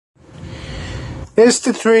It's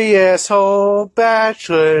the three asshole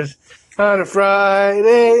bachelors on a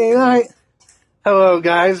Friday night. Hello,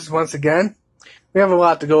 guys, once again. We have a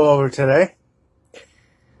lot to go over today.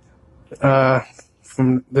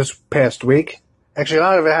 From this past week. Actually, a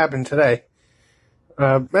lot of it happened today.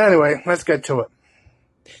 But anyway, let's get to it.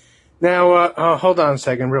 Now, hold on a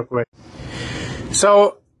second, real quick.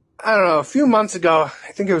 So, I don't know, a few months ago,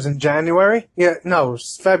 I think it was in January. Yeah, no, it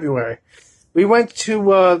was February. We went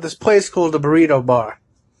to this place called the Burrito Bar.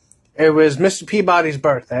 It was Mr. Peabody's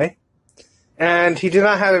birthday, and he did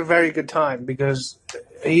not have a very good time because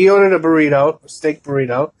he ordered a burrito, a steak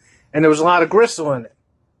burrito, and there was a lot of gristle in it.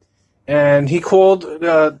 And he called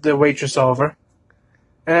the waitress over,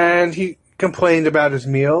 and he complained about his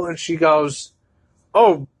meal, and she goes,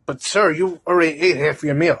 "Oh, but sir, you already ate half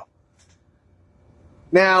your meal."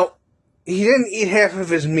 Now, he didn't eat half of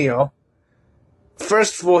his meal.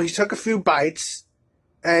 First of all, he took a few bites,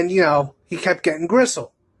 and, he kept getting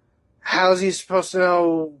gristle. How's he supposed to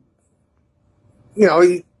know?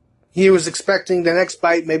 He was expecting the next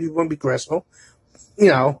bite maybe wouldn't be gristle,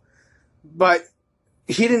 but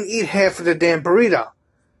he didn't eat half of the damn burrito.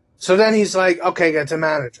 So then he's like, okay, get the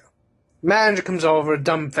manager. Manager comes over,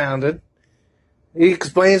 dumbfounded. He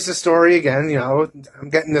explains the story again, I'm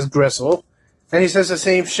getting this gristle. And he says the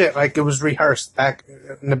same shit, like it was rehearsed back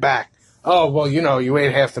in the back. Oh, well, you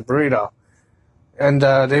ate half the burrito. And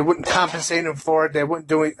they wouldn't compensate him for it. They wouldn't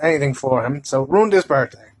do anything for him. So it ruined his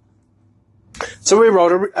birthday. So we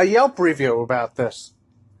wrote a Yelp review about this.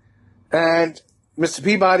 And Mr.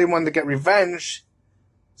 Peabody wanted to get revenge.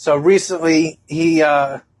 So recently he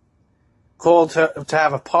called to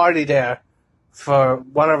have a party there for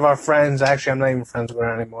one of our friends. Actually, I'm not even friends with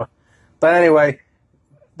her anymore. But anyway,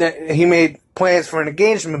 he made plans for an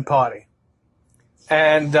engagement party.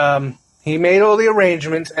 And he made all the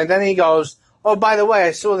arrangements, and then he goes, "Oh, by the way,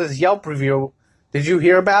 I saw this Yelp review. Did you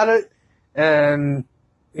hear about it?" And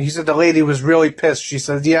he said the lady was really pissed. She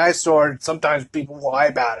said, "Yeah, I saw it. Sometimes people lie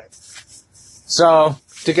about it." So,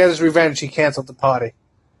 to get his revenge, he canceled the party.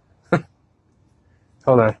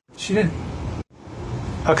 Hold on. She didn't.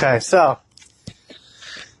 Okay, so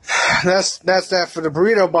that's that for the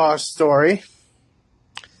Burrito Bar story.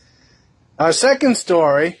 Our second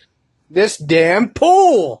story, this damn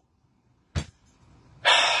pool.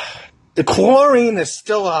 The chlorine is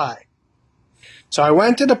still high. So I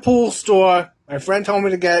went to the pool store. My friend told me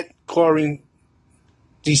to get chlorine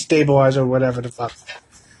destabilizer, whatever the fuck.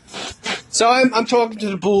 So I'm talking to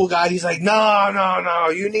the pool guy. He's like, no,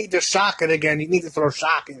 you need to shock it again. You need to throw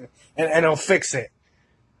shock in it, and it'll fix it.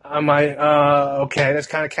 I'm like, okay, that's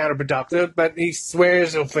kind of counterproductive, but he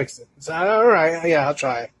swears he'll fix it. So, all right, yeah, I'll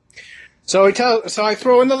try it. So I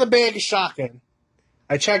throw another bag of shock in.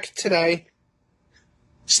 I checked today.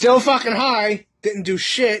 Still fucking high. Didn't do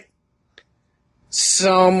shit.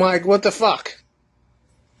 So I'm like, what the fuck?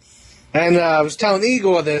 And I was telling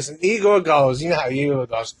Igor this, and Igor goes, you know how Igor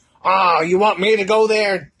goes, "Oh, you want me to go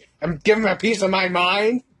there and give him a piece of my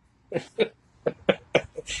mind?"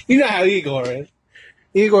 You know how Igor is.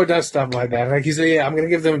 Igor does stuff like that. Like, he said, "Yeah, I'm going to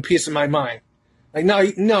give them a piece of my mind." Like,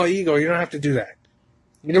 no, Igor, you don't have to do that.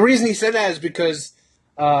 The reason he said that is because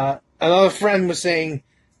another friend was saying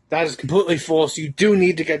that is completely false. You do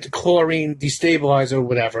need to get the chlorine destabilizer or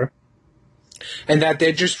whatever. And that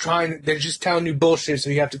they're just telling you bullshit, so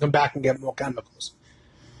you have to come back and get more chemicals.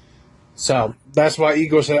 So, that's why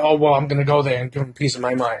Igor said, "Oh, well, I'm going to go there and give him a piece of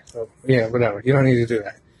my mind." So, yeah, whatever. You don't need to do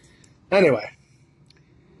that. Anyway.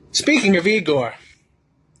 Speaking of Igor.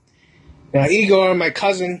 Now, Igor, my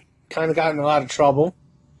cousin, kind of got in a lot of trouble.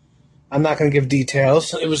 I'm not going to give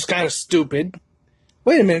details. It was kind of stupid.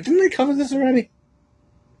 Wait a minute, didn't I cover this already?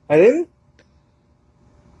 I didn't?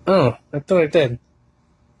 Oh, I thought I did.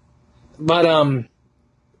 But,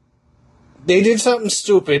 they did something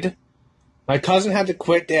stupid. My cousin had to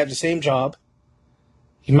quit. They have the same job.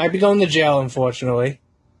 He might be going to jail, unfortunately.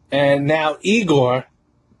 And now Igor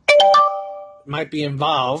might be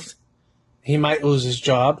involved. He might lose his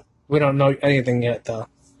job. We don't know anything yet, though.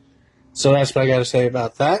 So that's what I got to say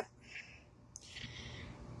about that.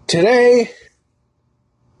 Today,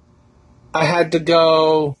 I had to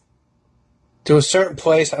go to a certain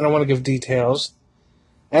place. I don't want to give details.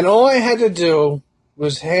 And all I had to do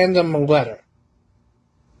was hand them a letter.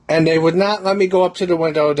 And they would not let me go up to the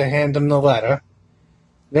window to hand them the letter.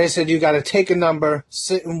 They said, you got to take a number,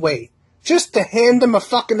 sit and wait. Just to hand them a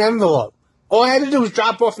fucking envelope. All I had to do was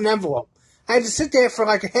drop off an envelope. I had to sit there for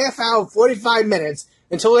like a half hour, 45 minutes,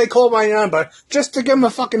 until they called my number, just to give them a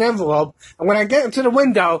fucking envelope. And when I get to the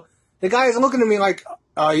window, the guy is looking at me like,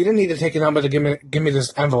 "Oh, you didn't need to take a number to give me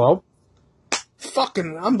this envelope."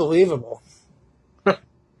 Fucking unbelievable.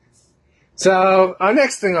 So, our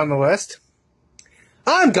next thing on the list,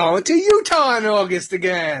 I'm going to Utah in August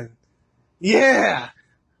again. Yeah.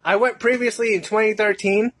 I went previously in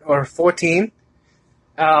 2013 or 14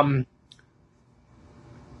 on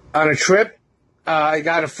a trip. I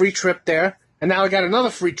got a free trip there, and now I got another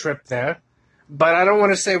free trip there. But I don't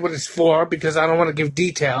want to say what it's for because I don't want to give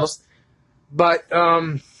details. But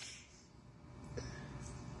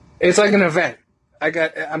it's like an event. I'm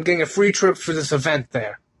getting a free trip for this event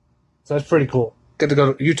there. So that's pretty cool. Get to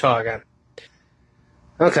go to Utah again.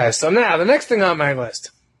 Okay, so now the next thing on my list.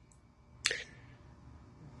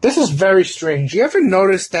 This is very strange. You ever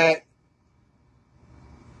notice that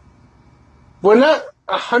we're not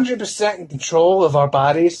 100% in control of our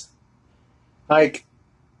bodies? Like,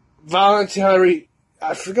 voluntary,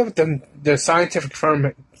 I forget what the scientific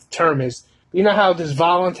term is. You know how there's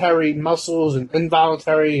voluntary muscles and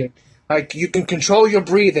involuntary, and like you can control your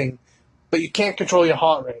breathing, but you can't control your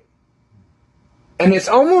heart rate. And it's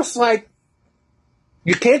almost like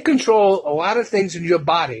you can't control a lot of things in your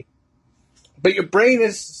body, but your brain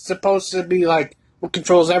is supposed to be like what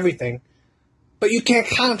controls everything. But you can't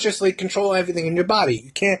consciously control everything in your body.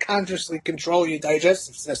 You can't consciously control your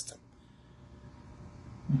digestive system.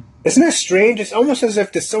 Isn't that strange? It's almost as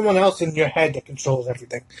if there's someone else in your head that controls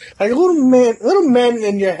everything. Like little men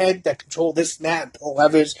in your head that control this and that, pull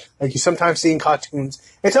levers, like you sometimes see in cartoons.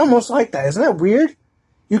 It's almost like that. Isn't that weird?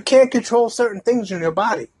 You can't control certain things in your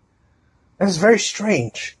body. That's very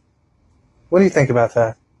strange. What do you think about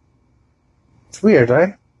that? It's weird,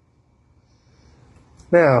 right?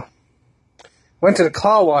 Now, went to the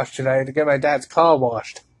car wash today to get my dad's car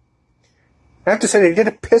washed. I have to say they did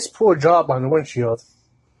a piss poor job on the windshield.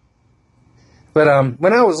 But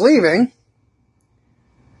when I was leaving,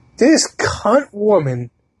 this cunt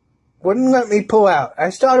woman wouldn't let me pull out. I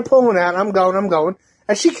started pulling out, I'm going,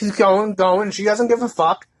 and she keeps going, she doesn't give a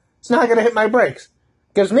fuck. It's not gonna hit my brakes.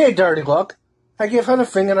 Gives me a dirty look. I give her the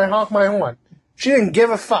finger and I honk my horn. She didn't give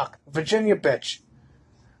a fuck. Virginia bitch.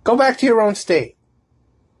 Go back to your own state.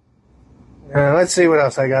 Let's see what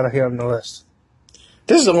else I got here on the list.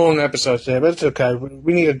 This is a long episode today, but it's okay.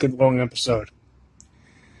 We need a good long episode.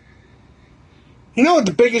 You know what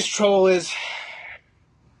the biggest troll is?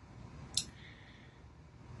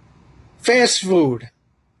 Fast food.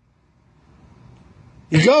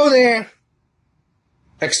 You go there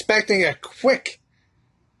expecting a quick,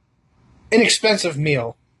 inexpensive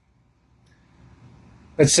meal.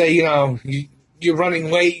 Let's say, you're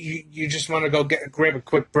running late, you just want to go grab a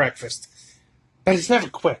quick breakfast. But it's never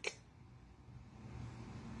quick.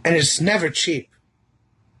 And it's never cheap.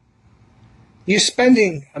 You're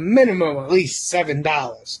spending a minimum of at least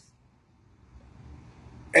 $7.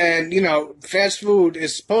 And, fast food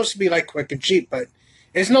is supposed to be like quick and cheap, but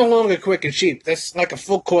it's no longer quick and cheap. That's like a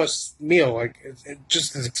full course meal. Like, it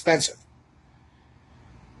just is expensive.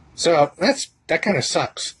 So, that kind of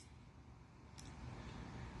sucks.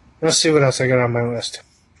 Let's see what else I got on my list.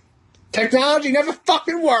 Technology never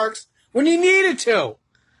fucking works when you need it to.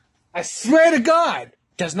 I swear to God, it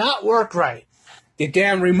does not work right. The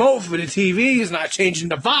damn remote for the TV is not changing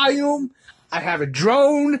the volume. I have a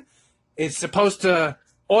drone. It's supposed to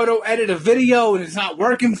auto-edit a video and it's not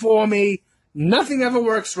working for me. Nothing ever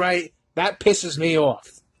works right. That pisses me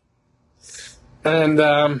off. And,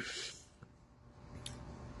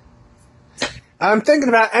 I'm thinking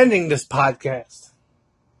about ending this podcast.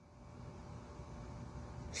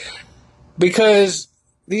 Because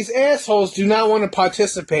these assholes do not want to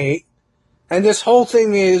participate. And this whole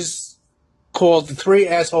thing is called The Three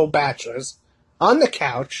Asshole Bachelors on the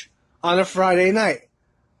couch on a Friday night.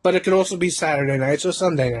 But it could also be Saturday nights or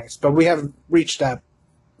Sunday nights. But we haven't reached that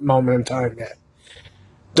moment in time yet.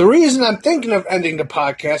 The reason I'm thinking of ending the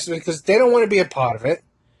podcast is because they don't want to be a part of it.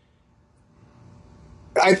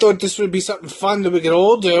 I thought this would be something fun that we could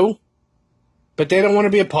all do. But they don't want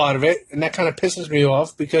to be a part of it. And that kind of pisses me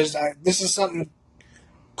off because this is something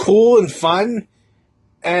cool and fun.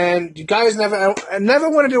 And you guys never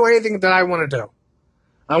want to do anything that I want to do.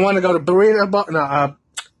 I want to go to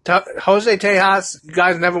Jose Tejas. You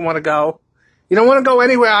guys never want to go. You don't want to go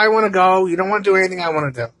anywhere I want to go. You don't want to do anything I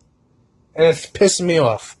want to do. And it's pissing me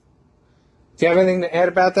off. Do you have anything to add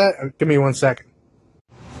about that? Or give me 1 second.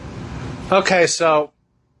 Okay, so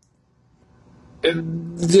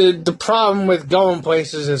the problem with going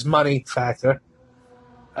places is money factor.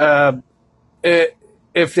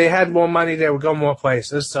 If they had more money, they would go more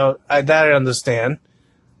places. So that I understand.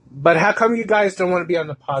 But how come you guys don't want to be on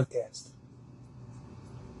the podcast?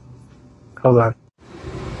 Hold on.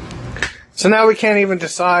 So now we can't even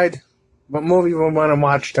decide what movie we want to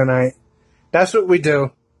watch tonight. That's what we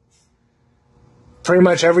do. Pretty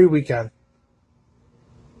much every weekend.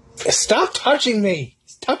 Stop touching me.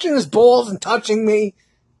 He's touching his balls and touching me.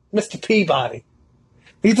 Mr. Peabody.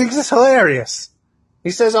 He thinks it's hilarious. He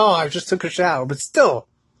says, oh, I just took a shower, but still.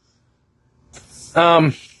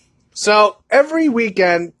 So every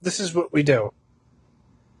weekend, this is what we do.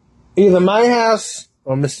 Either my house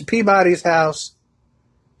or Mr. Peabody's house.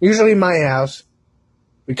 Usually my house.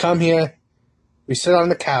 We come here. We sit on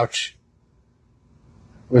the couch.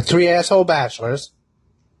 With three asshole bachelors.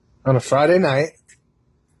 On a Friday night.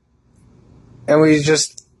 And we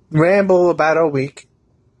just ramble about our week.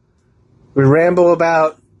 We ramble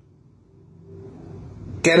about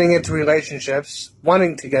getting into relationships,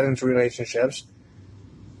 wanting to get into relationships,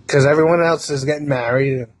 because everyone else is getting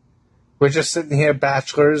married, and we're just sitting here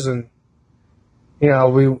bachelors, and, you know,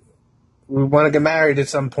 we want to get married at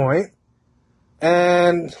some point,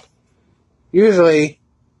 and usually,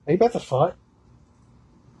 are you about to fart?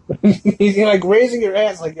 You're like raising your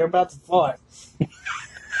ass like you're about to fart.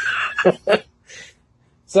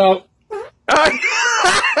 So,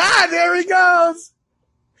 there he goes.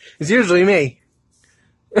 It's usually me.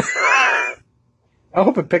 I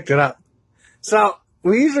hope it picked it up. So,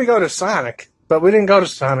 we usually go to Sonic, but we didn't go to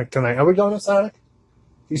Sonic tonight. Are we going to Sonic?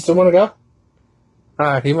 You still want to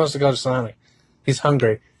go? He wants to go to Sonic. He's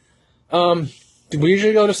hungry. We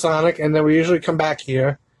usually go to Sonic, and then we usually come back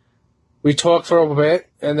here. We talk for a bit,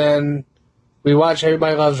 and then we watch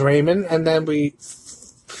Everybody Loves Raymond, and then we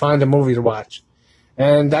find a movie to watch.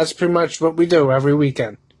 And that's pretty much what we do every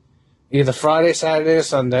weekend. Either Friday, Saturday, or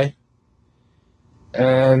Sunday.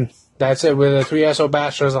 And that's it. We're the three SO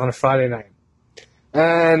bachelors on a Friday night.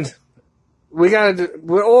 And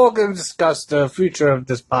we're all going to discuss the future of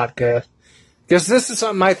this podcast. Because this is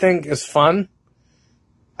something I think is fun.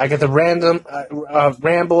 I get to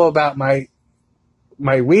ramble about my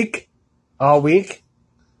week, all week.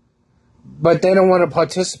 But they don't want to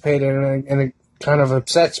participate in it, and it kind of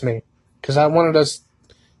upsets me. Because I wanted us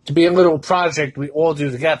to be a little project we all do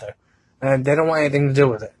together. And they don't want anything to do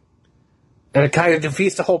with it. And it kind of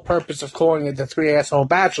defeats the whole purpose of calling it the three asshole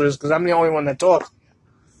bachelors, because I'm the only one that talks.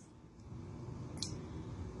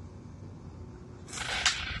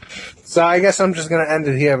 So I guess I'm just going to end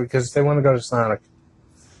it here because they want to go to Sonic.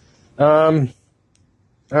 Alright,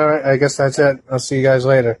 I guess that's it. I'll see you guys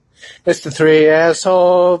later. It's the three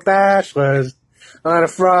asshole bachelors on a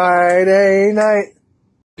Friday night.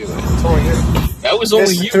 That was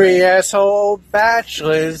only you. Three asshole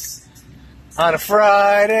bachelors on a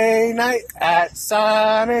Friday night at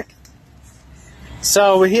Sonic.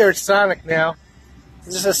 So we're here at Sonic now.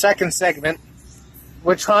 This is the second segment.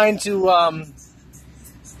 We're trying to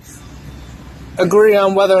agree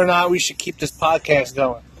on whether or not we should keep this podcast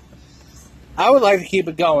going. I would like to keep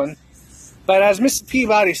it going, but as Mr.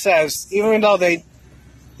 Peabody says, even though they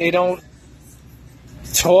don't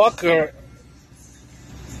talk or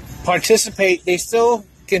participate, they still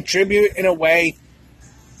contribute in a way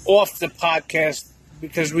off the podcast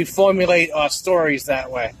because we formulate our stories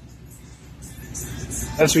that way.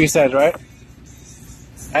 That's what he said, right?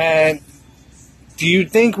 And do you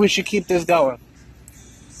think we should keep this going?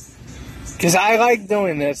 Because I like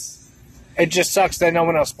doing this. It just sucks that no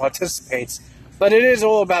one else participates. But it is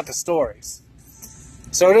all about the stories.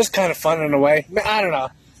 So it is kind of fun in a way. I don't know.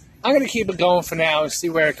 I'm going to keep it going for now and see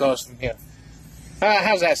where it goes from here.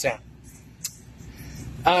 How's that sound?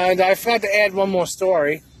 And I forgot to add one more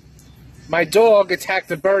story. My dog attacked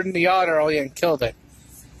a bird in the yard earlier and killed it.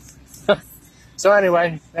 So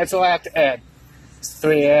anyway, that's all I have to add. It's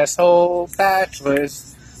three asshole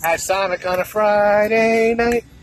bachelors at Sonic on a Friday night.